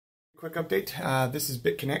Quick update. This is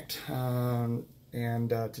BitConnect, and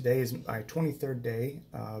today is my 23rd day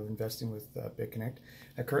of investing with BitConnect.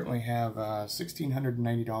 I currently have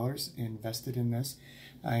 $1,690 invested in this.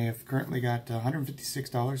 I have currently got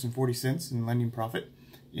 $156.40 in lending profit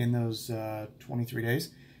in those 23 days,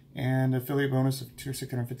 and affiliate bonus of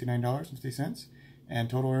 $659.50, and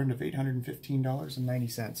total earned of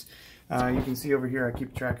 $815.90. You can see over here I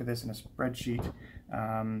keep track of this in a spreadsheet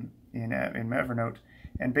in Evernote.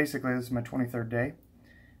 And basically, this is my 23rd day.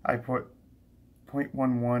 I put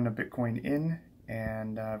 0.11 of Bitcoin in,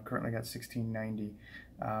 and I've currently got 1690.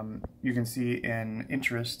 You can see in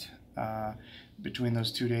interest between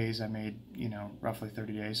those 2 days, I made roughly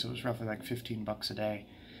 30 days, so it was roughly like 15 bucks a day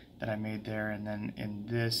that I made there. And then in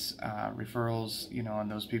this referrals, on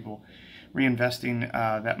those people reinvesting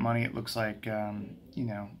that money, it looks like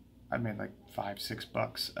I made like $5-6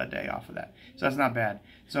 bucks a day off of that. So that's not bad.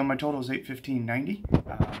 So my total is $815.90.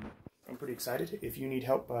 I'm pretty excited. If you need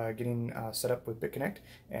help getting set up with BitConnect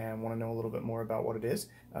and want to know a little bit more about what it is,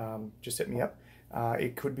 just hit me up.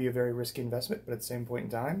 It could be a very risky investment, but at the same point in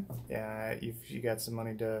time, if you got some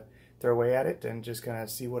money to throw away at it and just kind of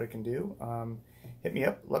see what it can do, hit me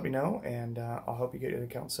up, let me know, and I'll help you get an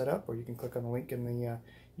account set up, or you can click on the link in the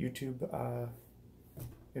YouTube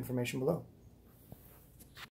information below.